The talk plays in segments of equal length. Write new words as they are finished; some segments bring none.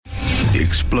The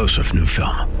explosive new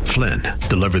film, Flynn,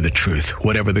 deliver the truth,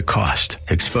 whatever the cost,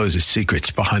 exposes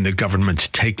secrets behind the government's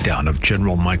takedown of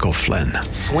General Michael Flynn.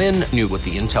 Flynn knew what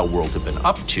the intel world had been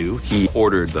up to. He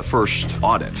ordered the first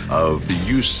audit of the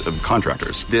use of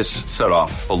contractors. This set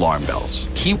off alarm bells.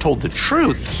 He told the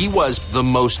truth. He was the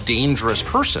most dangerous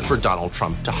person for Donald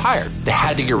Trump to hire. They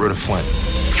had to get rid of Flynn.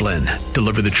 Flynn,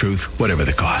 deliver the truth, whatever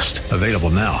the cost. Available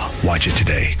now. Watch it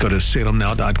today. Go to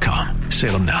salemnow.com.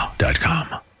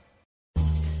 salemnow.com.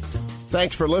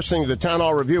 Thanks for listening to the Town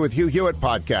Hall Review with Hugh Hewitt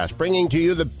podcast, bringing to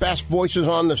you the best voices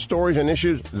on the stories and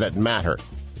issues that matter.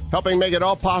 Helping make it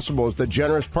all possible is the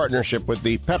generous partnership with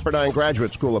the Pepperdine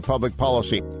Graduate School of Public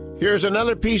Policy. Here's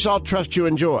another piece I'll trust you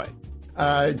enjoy.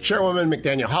 Chairwoman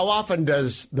McDaniel, how often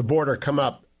does the border come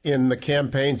up in the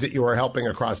campaigns that you are helping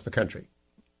across the country?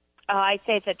 I'd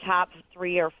say it's a top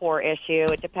 3 or 4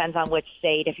 issue. It depends on which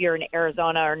state. If you're in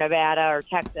Arizona or Nevada or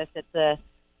Texas, it's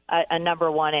a number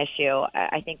one issue.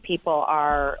 I think people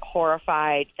are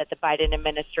horrified that the Biden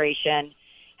administration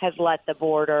has let the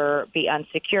border be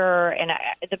unsecure. And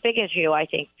the big issue I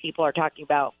think people are talking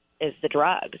about is the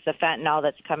drugs, the fentanyl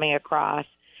that's coming across.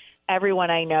 Everyone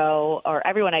I know or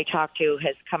everyone I talk to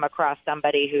has come across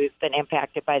somebody who's been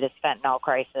impacted by this fentanyl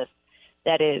crisis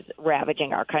that is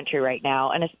ravaging our country right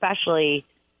now. And especially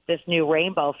this new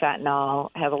rainbow fentanyl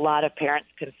have a lot of parents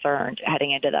concerned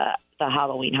heading into the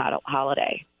Halloween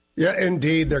holiday. Yeah,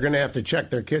 indeed. They're going to have to check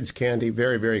their kids' candy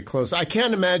very, very close. I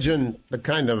can't imagine the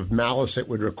kind of malice it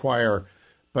would require,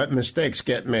 but mistakes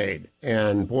get made.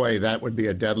 And, boy, that would be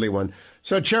a deadly one.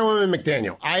 So, Chairwoman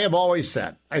McDaniel, I have always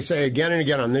said, I say again and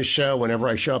again on this show, whenever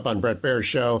I show up on Brett Baer's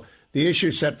show, the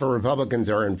issues set for Republicans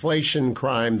are inflation,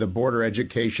 crime, the border,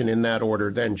 education, in that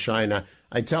order, then China.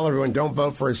 I tell everyone, don't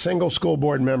vote for a single school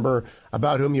board member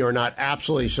about whom you are not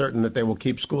absolutely certain that they will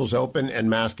keep schools open and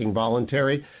masking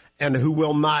voluntary, and who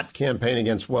will not campaign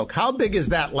against woke. How big is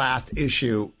that last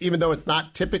issue? Even though it's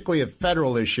not typically a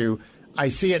federal issue, I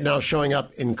see it now showing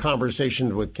up in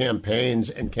conversations with campaigns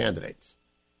and candidates.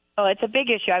 Oh, it's a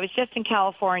big issue. I was just in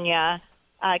California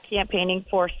campaigning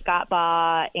for Scott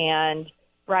Baugh and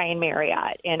Brian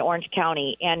Marriott in Orange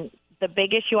County. And the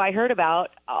big issue I heard about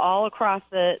all across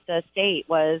the state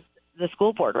was the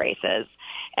school board races.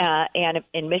 And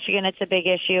in Michigan, it's a big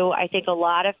issue. I think a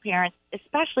lot of parents,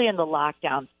 especially in the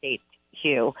lockdown states,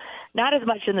 Hugh, not as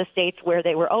much in the states where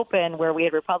they were open, where we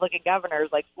had Republican governors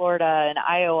like Florida and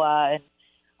Iowa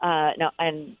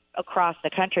and across the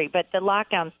country, but the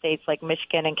lockdown states like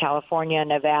Michigan and California and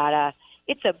Nevada,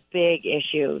 it's a big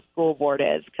issue, school board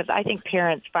is, because I think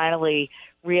parents finally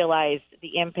realized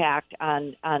the impact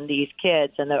on these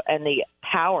kids and the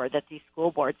power that these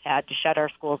school boards had to shut our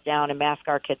schools down and mask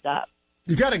our kids up.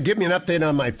 You got to give me an update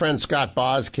on my friend Scott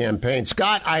Baugh's campaign.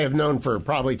 Scott, I have known for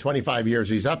probably 25 years.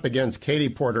 He's up against Katie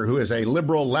Porter, who is a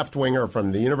liberal left-winger from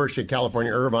the University of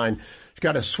California, Irvine. She's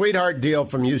got a sweetheart deal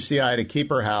from UCI to keep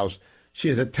her house. She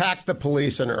has attacked the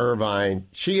police in Irvine.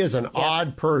 She is an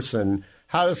odd person.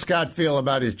 How does Scott feel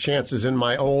about his chances in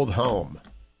my old home?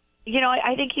 You know,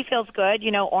 I think he feels good. You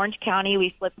know, Orange County,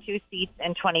 we flipped 2 seats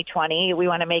in 2020. We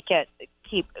want to make it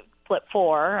flip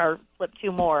 4 or flip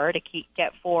 2 more to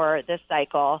get 4 this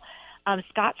cycle.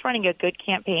 Scott's running a good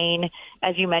campaign.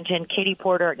 As you mentioned, Katie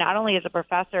Porter not only is a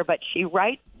professor, but she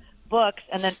writes books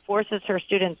and then forces her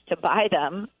students to buy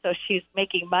them. So she's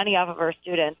making money off of her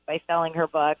students by selling her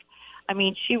book. I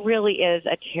mean, she really is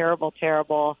a terrible,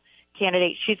 terrible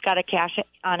candidate. She's got a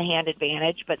cash-on-hand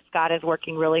advantage, but Scott is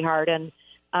working really hard, and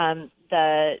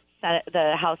the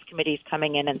House committee is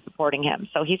coming in and supporting him.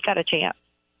 So he's got a chance.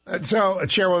 So,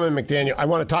 Chairwoman McDaniel, I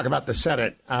want to talk about the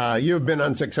Senate. You've been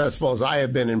unsuccessful, as I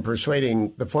have been, in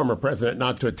persuading the former president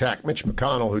not to attack Mitch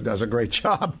McConnell, who does a great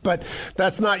job. But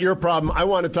that's not your problem. I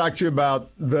want to talk to you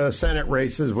about the Senate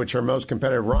races, which are most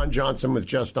competitive. Ron Johnson was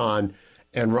just on,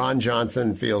 and Ron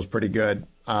Johnson feels pretty good.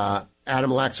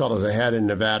 Adam Laxalt is ahead in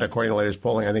Nevada, according to the latest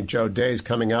polling. I think Joe Day's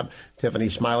coming up. Tiffany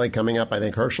Smiley coming up. I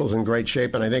think Herschel's in great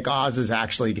shape. And I think Oz is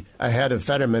actually ahead of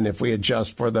Fetterman if we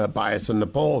adjust for the bias in the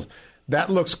polls. That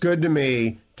looks good to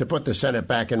me to put the Senate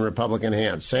back in Republican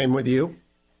hands. Same with you?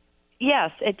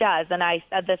 Yes, it does. And I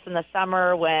said this in the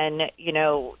summer when, you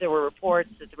know, there were reports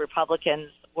that the Republicans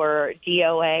were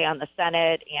DOA on the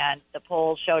Senate and the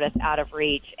polls showed us out of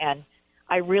reach. And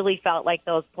I really felt like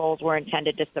those polls were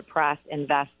intended to suppress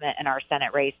investment in our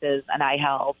Senate races. And I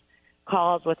held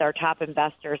calls with our top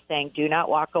investors saying, do not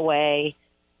walk away.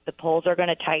 The polls are going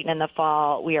to tighten in the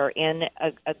fall. We are in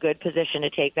a good position to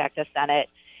take back the Senate.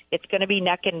 It's going to be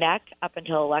neck and neck up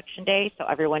until Election Day, so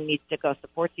everyone needs to go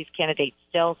support these candidates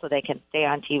still so they can stay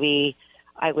on TV.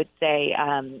 I would say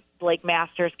Blake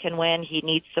Masters can win. He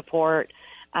needs support.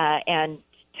 And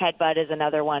Ted Budd is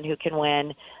another one who can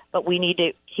win, but we need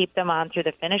to keep them on through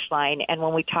the finish line. And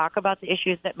when we talk about the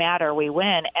issues that matter, we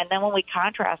win. And then when we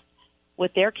contrast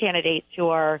with their candidates who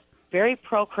are very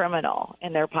pro-criminal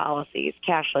in their policies,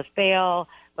 cashless bail,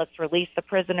 let's release the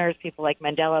prisoners, people like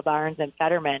Mandela Barnes and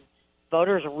Fetterman,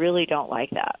 voters really don't like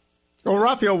that. Well,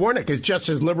 Raphael Warnock is just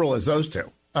as liberal as those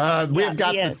two. We've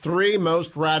got the three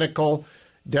most radical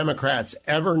Democrats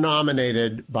ever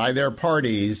nominated by their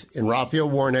parties in Raphael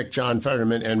Warnock, John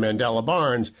Fetterman, and Mandela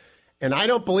Barnes. And I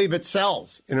don't believe it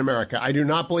sells in America. I do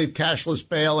not believe cashless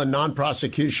bail and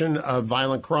non-prosecution of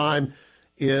violent crime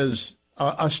is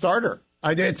a starter.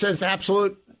 It's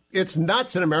absolute. It's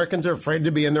nuts, and Americans are afraid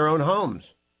to be in their own homes.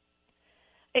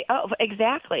 Oh,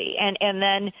 exactly. And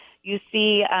then you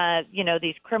see,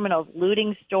 these criminals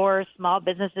looting stores, small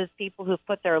businesses, people who've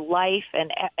put their life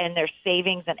and their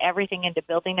savings and everything into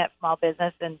building that small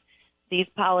business, and these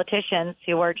politicians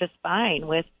who are just fine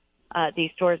with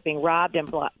these stores being robbed in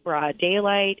broad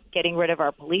daylight, getting rid of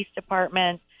our police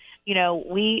departments. The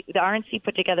RNC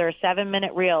put together a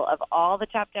 7-minute reel of all the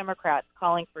top Democrats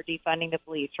calling for defunding the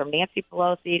police, from Nancy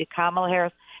Pelosi to Kamala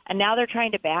Harris, and now they're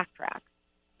trying to backtrack.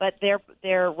 But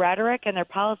their rhetoric and their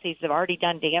policies have already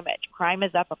done damage. Crime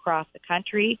is up across the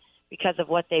country because of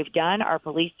what they've done. Our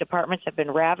police departments have been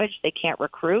ravaged. They can't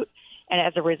recruit. And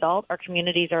as a result, our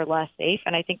communities are less safe.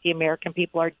 And I think the American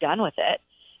people are done with it.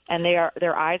 And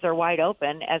their eyes are wide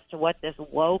open as to what this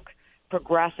woke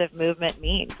progressive movement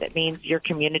means. It means your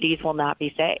communities will not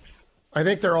be safe. I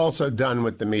think they're also done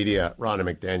with the media, Ronna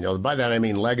McDaniel. By that I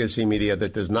mean legacy media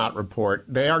that does not report.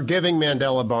 They are giving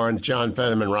Mandela Barnes, John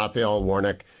Fetterman, Raphael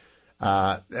Warnock,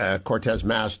 Cortez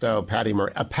Masto, Patty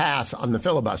Murray a pass on the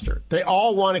filibuster. They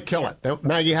all want to kill it.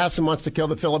 Maggie Hassan wants to kill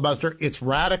the filibuster. It's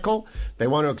radical. They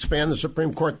want to expand the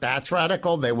Supreme Court. That's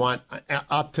radical. They want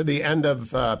up to the end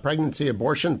of pregnancy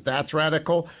abortion. That's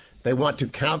radical. They want to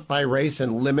count by race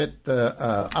and limit the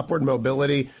upward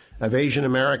mobility of Asian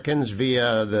Americans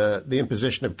via the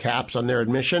imposition of caps on their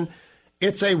admission.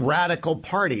 It's a radical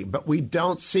party, but we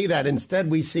don't see that.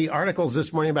 Instead, we see articles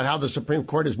this morning about how the Supreme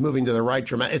Court is moving to the right.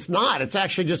 It's not. It's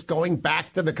actually just going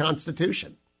back to the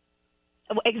Constitution.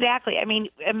 Exactly. I mean,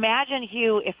 imagine,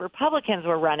 Hugh, if Republicans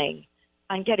were running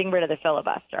on getting rid of the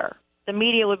filibuster. The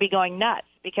media would be going nuts,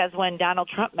 because when Donald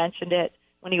Trump mentioned it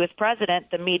when he was president,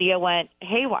 the media went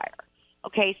haywire.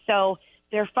 Okay, so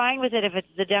they're fine with it if it's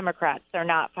the Democrats. They're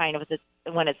not fine with it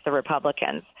when it's the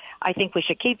Republicans. I think we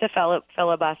should keep the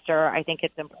filibuster. I think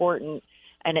it's important,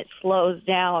 and it slows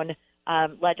down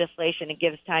legislation and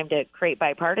gives time to create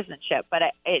bipartisanship. But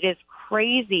it is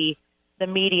crazy, the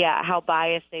media, how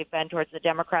biased they've been towards the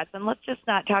Democrats. And let's just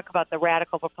not talk about the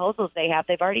radical proposals they have.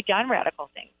 They've already done radical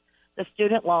things. The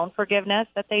student loan forgiveness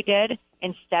that they did,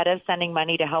 instead of sending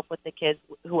money to help with the kids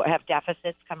who have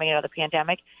deficits coming out of the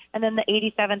pandemic, and then the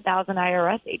 87,000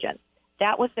 IRS agents.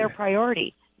 That was their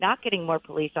priority, not getting more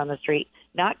police on the street,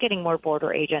 not getting more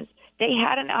border agents. They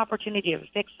had an opportunity to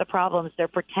fix the problems they're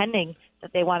pretending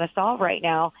that they want to solve right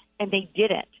now, and they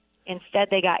didn't. Instead,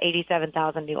 they got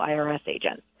 87,000 new IRS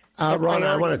agents. Ronna,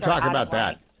 I want to talk about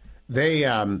that. They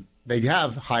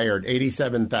have hired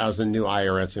 87,000 new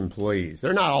IRS employees.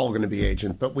 They're not all going to be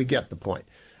agents, but we get the point.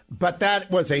 But that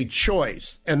was a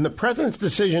choice. And the president's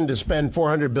decision to spend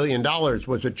 $400 billion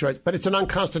was a choice, but it's an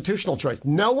unconstitutional choice.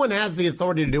 No one has the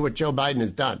authority to do what Joe Biden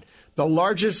has done. The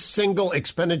largest single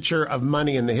expenditure of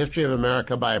money in the history of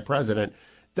America by a president.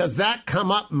 Does that come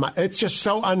up? It's just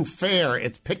so unfair.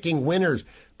 It's picking winners,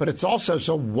 but it's also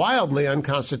so wildly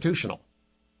unconstitutional.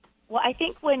 Well, I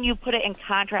think when you put it in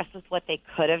contrast with what they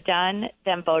could have done,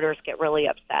 then voters get really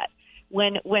upset.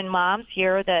 When moms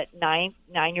hear that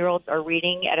nine-year-olds are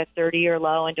reading at a 30-year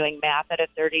low and doing math at a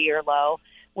 30-year low,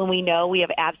 when we know we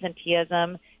have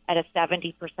absenteeism at a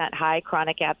 70% high,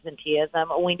 chronic absenteeism,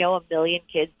 we know 1 million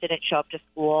kids didn't show up to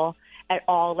school at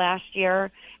all last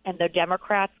year, and the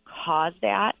Democrats caused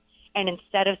that. And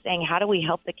instead of saying, how do we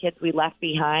help the kids we left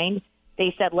behind,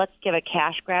 they said, let's give a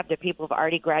cash grab to people who've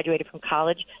already graduated from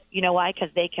college. You know why? Because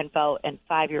they can vote and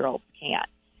 5-year-olds can't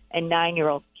and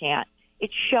 9-year-olds can't. It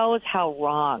shows how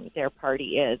wrong their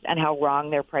party is and how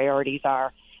wrong their priorities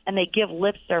are. And they give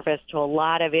lip service to a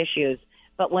lot of issues.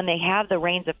 But when they have the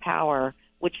reins of power,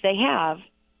 which they have,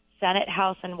 Senate,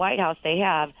 House, and White House they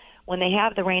have, when they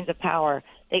have the reins of power,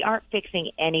 they aren't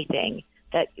fixing anything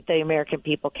that the American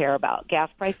people care about. Gas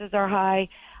prices are high.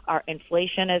 Our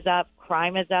inflation is up.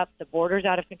 Crime is up. The border's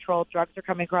out of control. Drugs are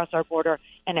coming across our border.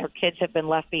 And our kids have been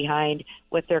left behind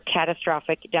with their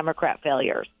catastrophic Democrat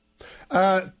failures.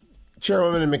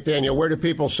 Chairwoman McDaniel, where do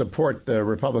people support the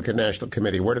Republican National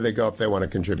Committee? Where do they go if they want to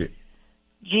contribute?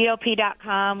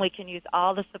 GOP.com. We can use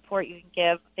all the support you can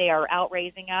give. They are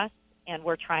outraising us. and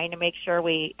we're trying to make sure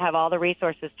we have all the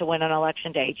resources to win on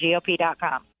Election Day.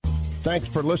 GOP.com. Thanks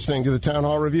for listening to the Town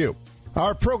Hall Review.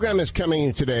 Our program is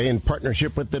coming today in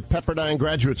partnership with the Pepperdine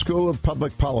Graduate School of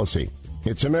Public Policy.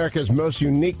 It's America's most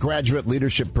unique graduate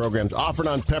leadership programs offered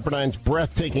on Pepperdine's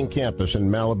breathtaking campus in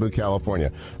Malibu,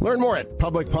 California. Learn more at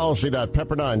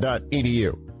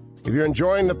publicpolicy.pepperdine.edu. If you're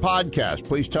enjoying the podcast,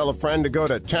 please tell a friend to go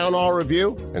to Town Hall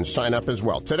Review and sign up as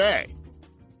well today.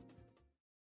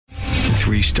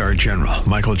 3-star General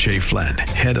Michael J. Flynn,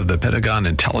 head of the Pentagon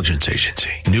Intelligence Agency,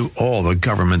 knew all the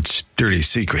government's dirty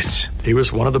secrets. He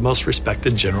was one of the most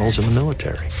respected generals in the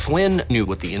military. Flynn knew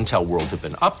what the intel world had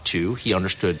been up to. He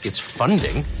understood its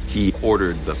funding. He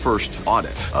ordered the first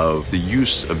audit of the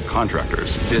use of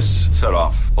contractors. This set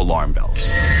off alarm bells.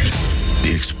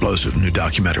 The explosive new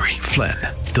documentary, Flynn,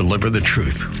 Deliver the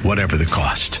Truth, Whatever the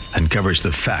Cost, uncovers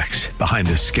the facts behind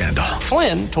this scandal.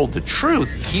 Flynn told the truth.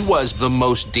 He was the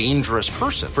most dangerous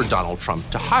person for Donald Trump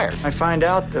to hire. I find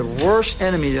out the worst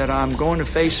enemy that I'm going to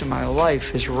face in my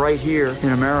life is right here in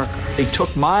America. They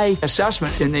took my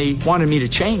assessment and they wanted me to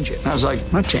change it. And I was like,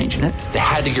 I'm not changing it. They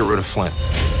had to get rid of Flynn.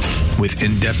 With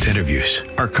in-depth interviews,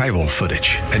 archival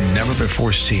footage, and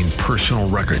never-before-seen personal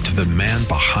records of the man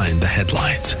behind the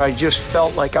headlines. I just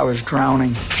felt like I was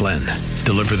drowning. Flynn,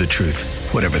 Deliver the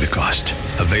Truth, Whatever the Cost.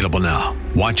 Available now.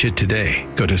 Watch it today.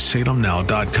 Go to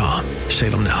salemnow.com.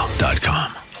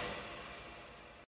 salemnow.com.